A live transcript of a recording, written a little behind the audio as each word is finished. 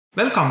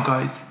Welcome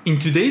guys,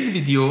 in today's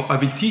video I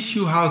will teach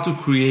you how to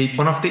create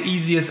one of the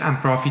easiest and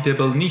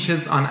profitable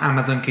niches on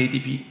Amazon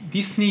KDP.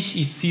 This niche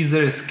is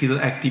Caesar Skill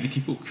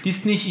Activity Book.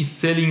 This niche is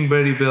selling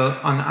very well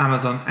on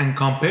Amazon and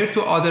compared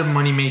to other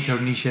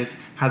moneymaker niches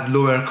has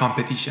lower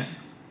competition.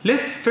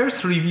 Let's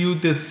first review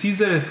the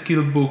Caesar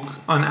Skill book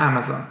on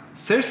Amazon.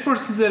 Search for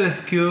Caesar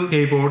Skill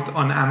keyboard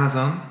on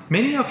Amazon.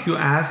 Many of you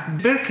ask,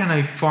 where can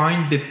I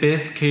find the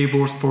best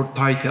keywords for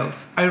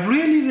titles? I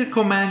really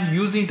recommend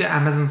using the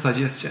Amazon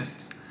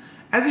suggestions.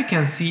 As you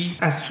can see,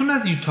 as soon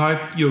as you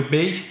type your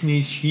base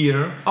niche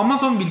here,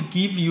 Amazon will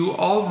give you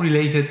all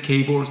related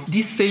keywords.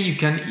 This way you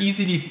can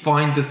easily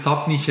find the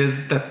sub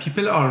niches that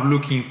people are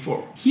looking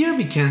for. Here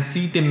we can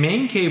see the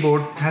main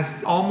keyword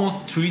has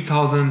almost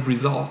 3000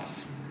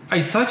 results.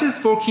 I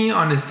suggest working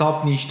on a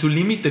sub niche to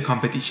limit the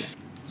competition.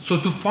 So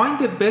to find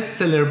the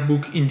bestseller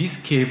book in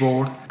this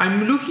keyword,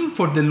 I'm looking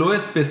for the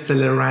lowest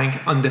bestseller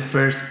rank on the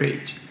first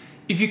page.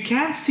 If you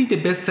can't see the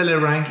bestseller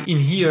rank in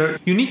here,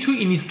 you need to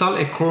install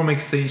a Chrome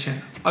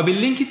extension. I will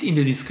link it in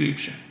the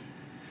description.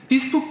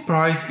 This book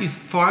price is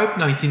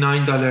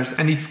 $599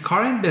 and its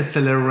current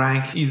bestseller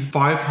rank is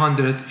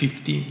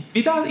 515.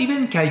 Without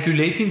even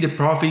calculating the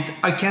profit,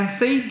 I can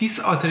say this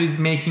author is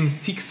making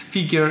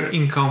six-figure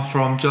income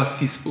from just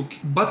this book.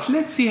 But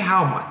let's see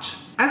how much.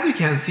 As you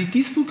can see,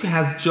 this book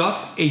has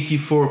just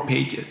 84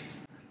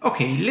 pages.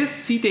 Okay, let's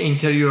see the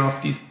interior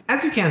of this.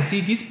 As you can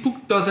see, this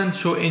book doesn't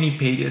show any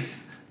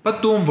pages.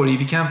 But don't worry,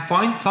 we can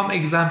find some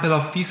example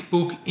of this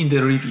book in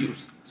the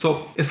reviews.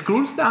 So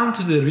scroll down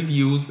to the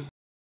reviews.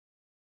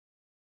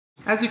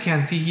 As you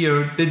can see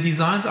here, the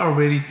designs are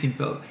very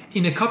simple.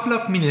 In a couple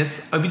of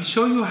minutes, I will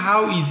show you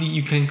how easy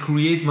you can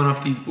create one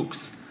of these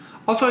books.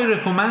 Also, I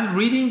recommend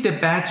reading the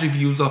bad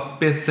reviews of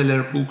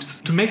bestseller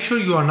books to make sure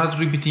you are not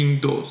repeating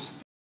those.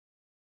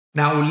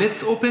 Now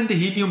let's open the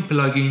Helium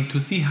plugin to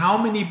see how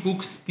many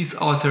books this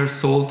author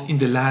sold in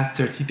the last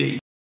 30 days.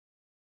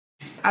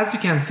 As you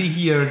can see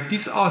here,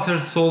 this author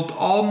sold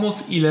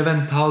almost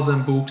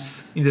 11,000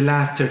 books in the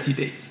last 30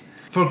 days.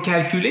 For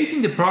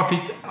calculating the profit,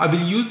 I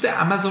will use the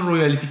Amazon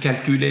royalty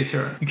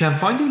calculator. You can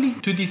find a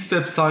link to this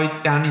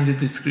website down in the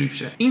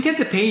description. Enter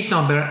the page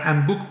number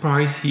and book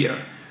price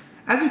here.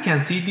 As you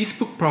can see, this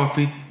book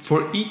profit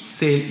for each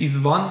sale is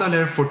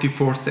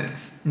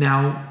 $1.44.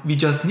 Now, we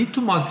just need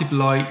to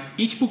multiply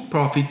each book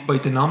profit by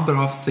the number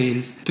of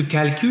sales to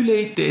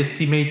calculate the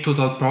estimated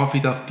total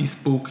profit of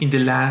this book in the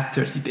last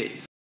 30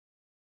 days.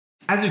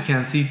 As you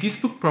can see, this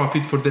book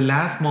profit for the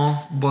last month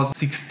was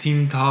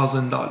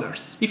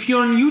 $16,000. If you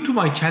are new to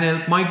my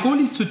channel, my goal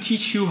is to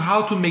teach you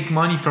how to make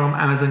money from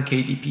Amazon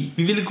KDP.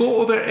 We will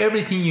go over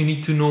everything you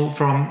need to know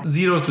from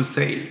zero to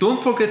sale.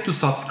 Don't forget to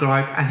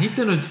subscribe and hit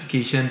the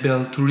notification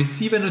bell to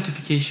receive a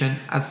notification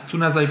as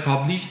soon as I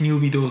publish new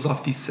videos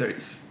of this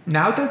series.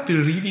 Now that we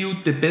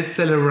reviewed the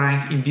bestseller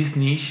rank in this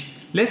niche,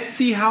 let's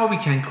see how we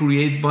can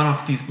create one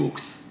of these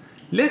books.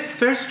 Let's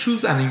first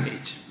choose an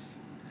image.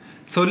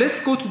 So let's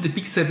go to the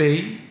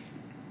Pixabay.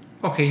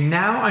 Okay,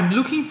 now I'm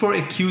looking for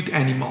a cute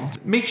animal.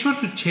 Make sure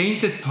to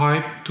change the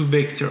type to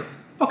vector.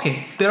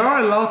 Okay, there are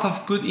a lot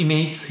of good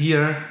images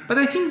here, but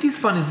I think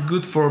this one is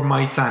good for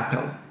my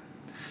sample.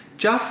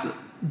 Just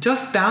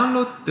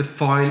download the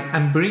file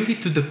and bring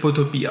it to the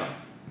Photopea.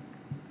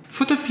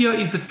 Photopea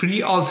is a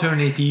free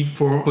alternative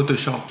for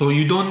Photoshop, so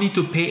you don't need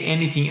to pay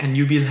anything and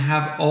you will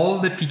have all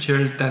the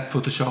features that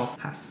Photoshop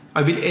has.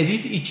 I will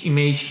edit each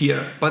image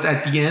here, but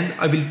at the end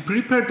I will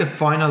prepare the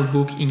final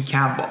book in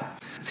Canva.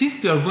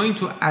 Since we are going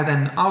to add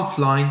an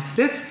outline,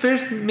 let's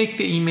first make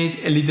the image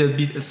a little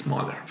bit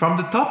smaller. From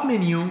the top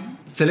menu,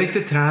 select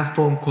the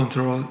transform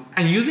control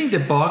and using the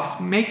box,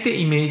 make the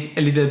image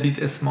a little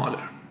bit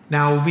smaller.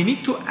 Now we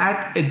need to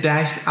add a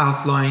dashed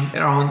outline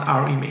around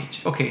our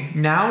image. Okay,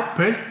 now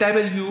press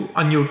W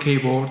on your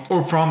keyboard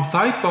or from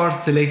sidebar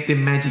select the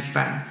magic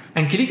wand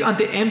and click on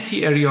the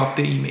empty area of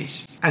the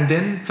image. And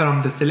then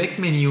from the select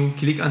menu,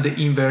 click on the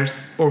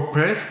inverse or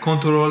press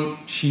Ctrl,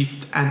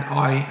 Shift and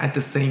I at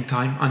the same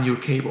time on your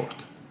keyboard.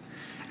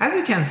 As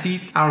you can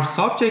see, our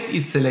subject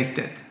is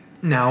selected.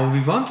 Now we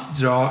want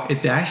to draw a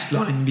dashed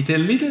line with a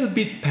little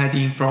bit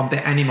padding from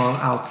the animal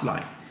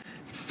outline.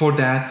 For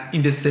that,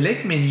 in the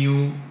select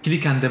menu,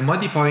 click on the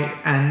modify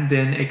and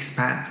then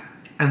expand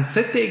and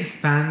set the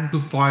expand to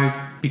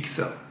 5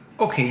 pixels.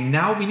 Okay,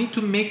 now we need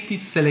to make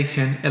this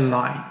selection a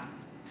line.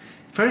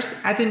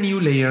 First, add a new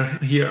layer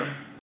here.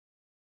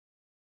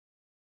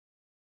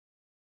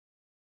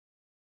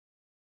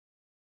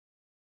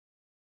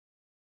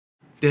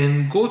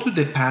 Then go to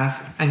the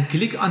path and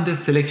click on the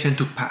selection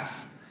to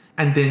path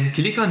and then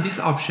click on this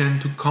option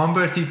to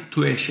convert it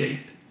to a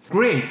shape.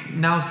 Great,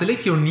 now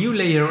select your new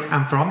layer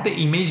and from the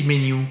image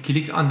menu,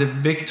 click on the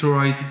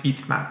vectorize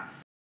bitmap.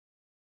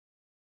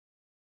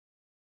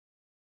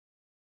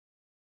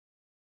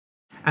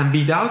 And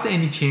without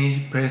any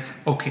change,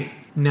 press OK.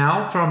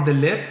 Now from the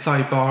left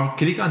sidebar,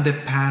 click on the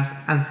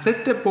path and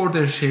set the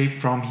border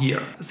shape from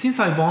here. Since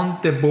I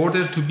want the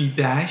border to be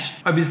dashed,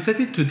 I will set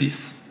it to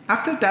this.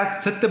 After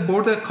that, set the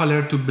border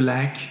color to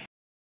black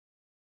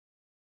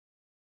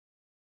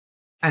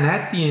And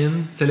at the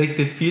end, select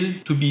the fill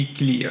to be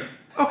clear.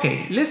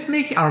 Okay, let's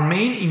make our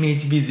main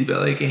image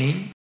visible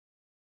again.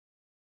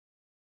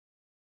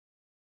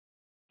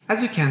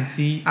 As you can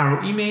see,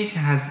 our image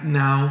has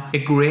now a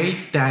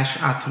gray dash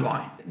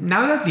outline.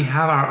 Now that we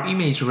have our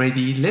image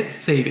ready, let's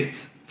save it.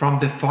 From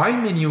the File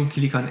menu,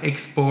 click on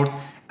Export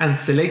and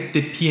select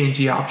the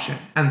PNG option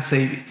and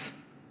save it.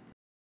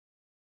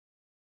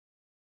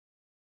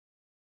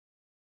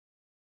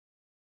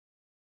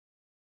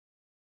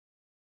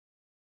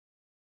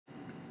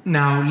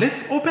 Now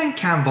let's open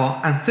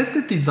Canva and set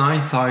the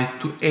design size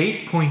to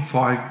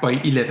 8.5 by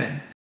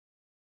 11.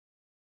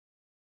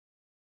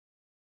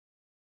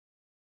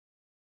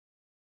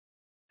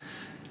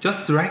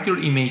 Just drag your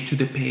image to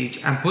the page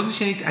and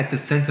position it at the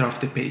center of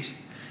the page.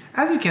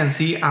 As you can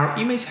see, our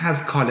image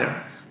has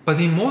color, but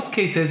in most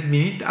cases we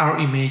need our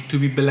image to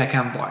be black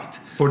and white.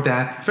 For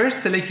that,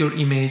 first select your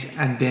image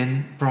and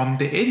then from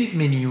the Edit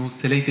menu,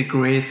 select the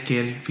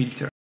grayscale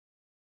filter.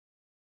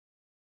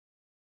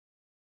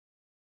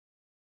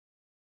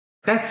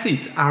 That's it,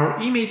 our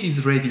image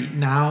is ready.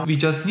 Now we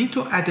just need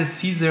to add a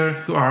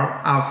scissor to our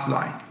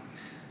outline.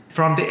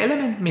 From the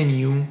Element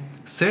menu,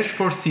 search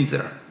for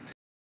scissor.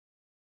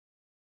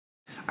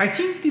 I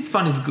think this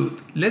one is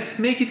good. Let's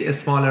make it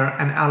smaller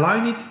and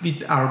align it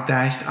with our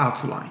dashed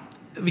outline.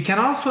 We can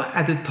also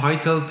add a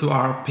title to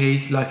our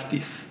page like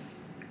this.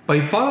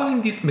 By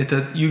following this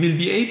method, you will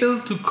be able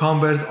to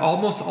convert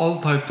almost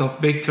all types of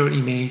vector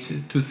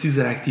image to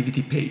scissor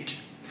activity page.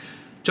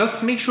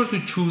 Just make sure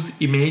to choose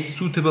image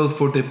suitable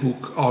for the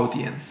book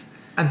audience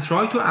and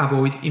try to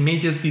avoid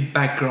images with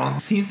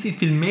background since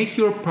it will make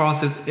your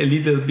process a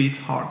little bit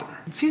harder.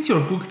 Since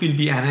your book will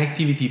be an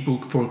activity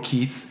book for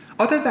kids,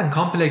 other than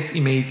complex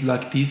images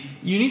like this,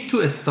 you need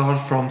to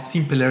start from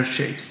simpler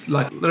shapes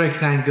like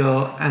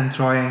rectangle and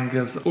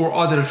triangles or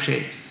other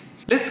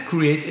shapes. Let's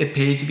create a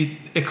page with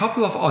a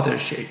couple of other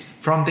shapes.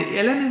 From the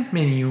Element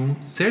menu,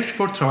 search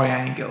for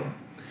triangle.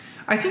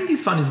 I think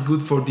this one is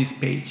good for this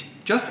page.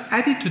 Just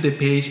add it to the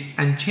page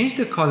and change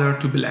the color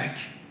to black.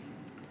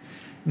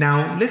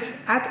 Now let's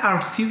add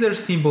our scissor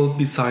symbol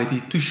beside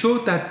it to show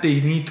that they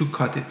need to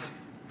cut it.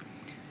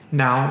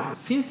 Now,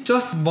 since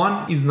just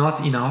one is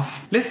not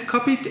enough, let's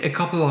copy it a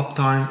couple of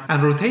times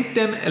and rotate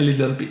them a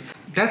little bit.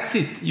 That's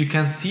it. You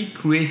can see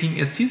creating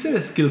a scissor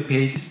skill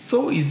page is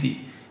so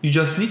easy. You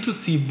just need to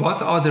see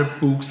what other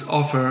books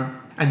offer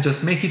and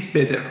just make it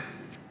better.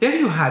 There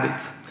you have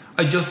it.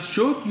 I just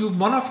showed you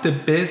one of the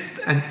best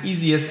and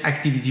easiest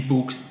activity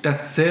books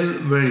that sell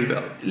very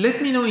well.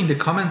 Let me know in the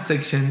comment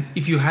section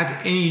if you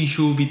had any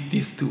issue with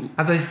this tool.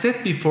 As I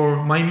said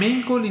before, my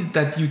main goal is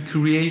that you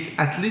create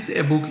at least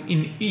a book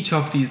in each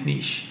of these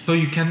niches, so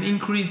you can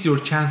increase your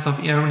chance of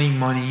earning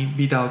money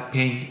without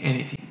paying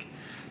anything.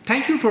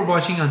 Thank you for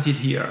watching until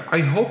here. I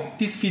hope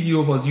this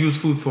video was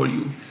useful for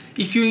you.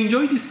 If you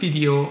enjoyed this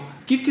video,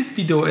 give this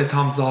video a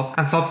thumbs up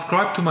and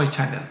subscribe to my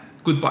channel.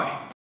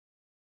 Goodbye.